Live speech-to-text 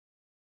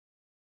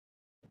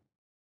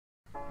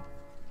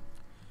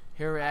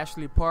Here at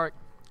Ashley Park,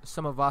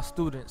 some of our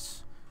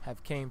students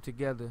have came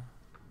together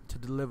to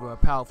deliver a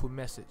powerful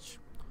message.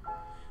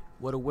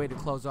 What a way to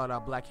close out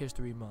our Black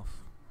History Month.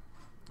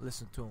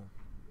 Listen to them.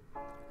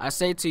 I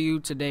say to you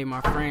today,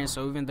 my friends,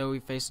 so even though we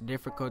face the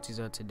difficulties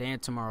of today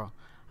and tomorrow,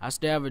 I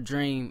still have a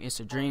dream. It's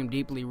a dream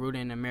deeply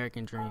rooted in the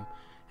American dream.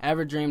 I have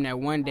a dream that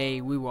one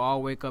day we will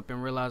all wake up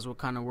and realize what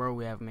kind of world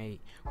we have made.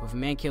 With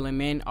men killing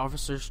men,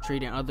 officers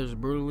treating others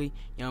brutally,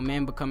 young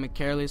men becoming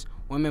careless,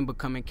 women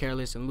becoming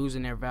careless and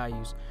losing their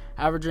values.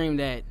 I have a dream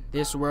that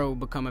this world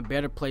will become a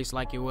better place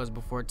like it was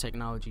before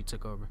technology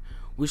took over.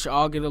 We should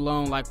all get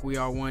along like we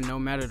are one, no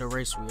matter the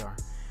race we are.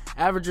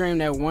 I have a dream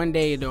that one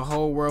day the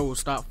whole world will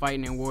stop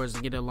fighting in wars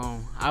and get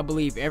along. I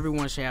believe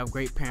everyone should have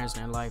great parents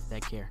in their life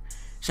that care.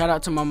 Shout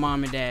out to my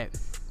mom and dad.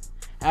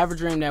 I have a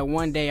dream that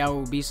one day I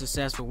will be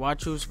successful. Why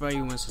choose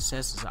failure when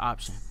success is an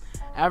option?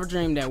 I have a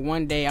dream that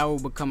one day I will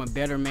become a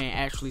better man,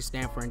 actually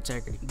stand for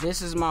integrity.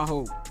 This is my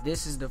hope.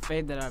 This is the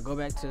faith that I go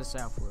back to the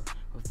South with.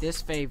 With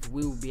this faith,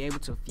 we will be able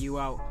to spew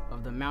out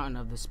of the mountain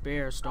of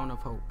despair, stone of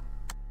hope.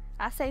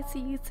 I say to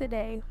you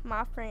today,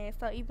 my friends,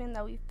 so even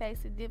though we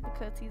face the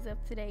difficulties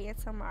of today and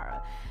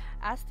tomorrow,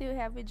 I still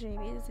have a dream.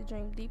 It is a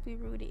dream deeply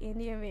rooted in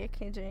the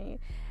American dream.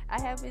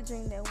 I have a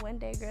dream that one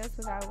day girls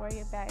will not worry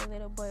about a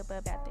little boy but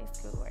about their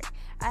schoolwork.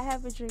 I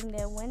have a dream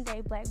that one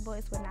day black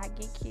boys will not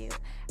get killed.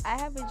 I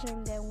have a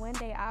dream that one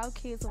day all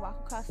kids will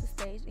walk across the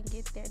stage and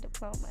get their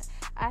diploma.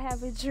 I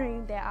have a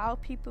dream that all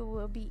people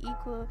will be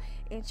equal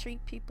and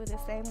treat people the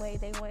same way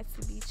they want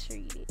to be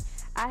treated.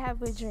 I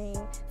have a dream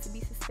to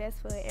be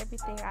successful in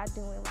everything I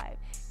do in life.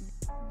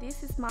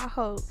 This is my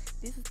hope.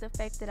 This is the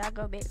faith that I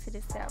go back to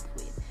the South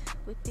with.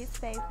 With this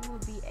faith, we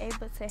will be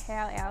able to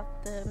haul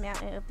out the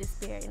mountain of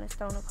despair in a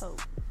stone of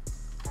hope.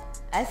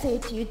 I say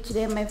to you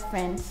today, my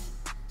friends,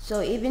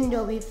 so even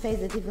though we face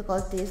the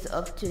difficulties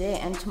of today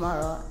and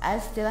tomorrow, I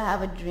still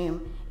have a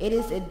dream. It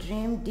is a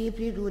dream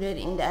deeply rooted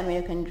in the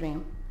American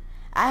dream.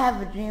 I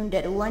have a dream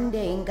that one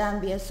day in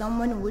Gambia,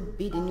 someone would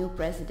be the new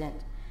president.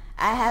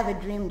 I have a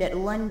dream that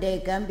one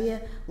day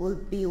Gambia will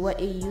be what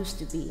it used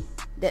to be.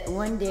 That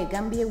one day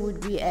Gambia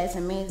would be as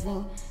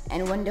amazing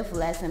and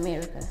wonderful as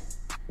America.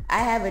 I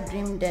have a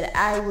dream that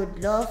I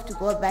would love to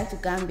go back to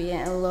Gambia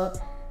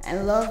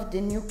and love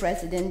the new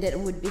president that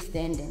would be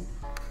standing.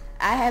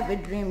 I have a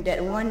dream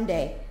that one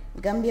day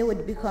Gambia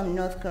would become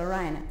North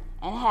Carolina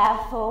and have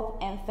hope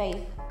and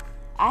faith.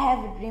 I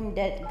have a dream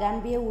that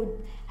Gambia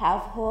would have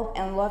hope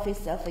and love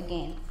itself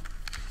again.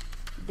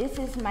 This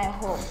is my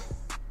hope.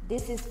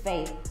 This is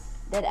faith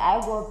that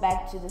I go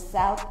back to the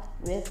South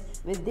with.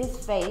 With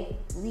this faith,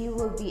 we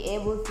will be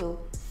able to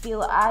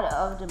feel out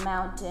of the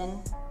mountain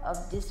of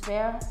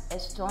despair a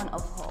stone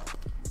of hope.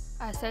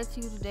 I say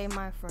to you today,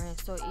 my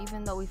friends, so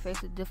even though we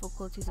face the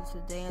difficulties of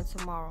today and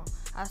tomorrow,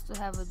 I still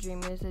have a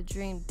dream. It is a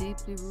dream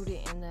deeply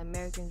rooted in the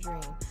American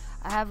dream.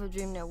 I have a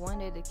dream that one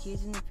day the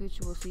kids in the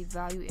future will see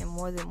value in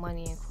more than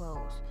money and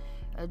clothes.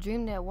 A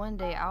dream that one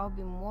day I will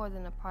be more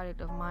than a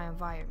product of my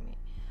environment.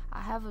 I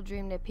have a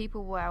dream that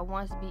people will at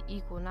once be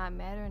equal, not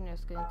mattering their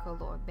skin color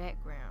or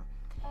background.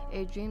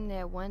 A dream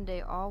that one day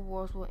all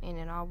wars will end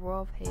and our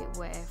world of hate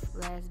will at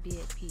last be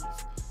at peace.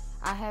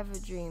 I have a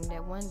dream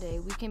that one day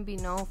we can be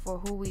known for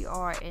who we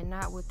are and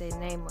not what they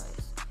name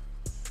us.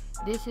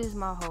 This is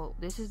my hope.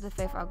 This is the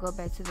faith I go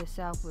back to the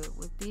South with.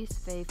 With this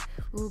faith,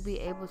 we will be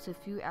able to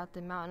spew out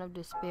the mountain of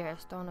despair, a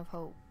stone of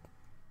hope.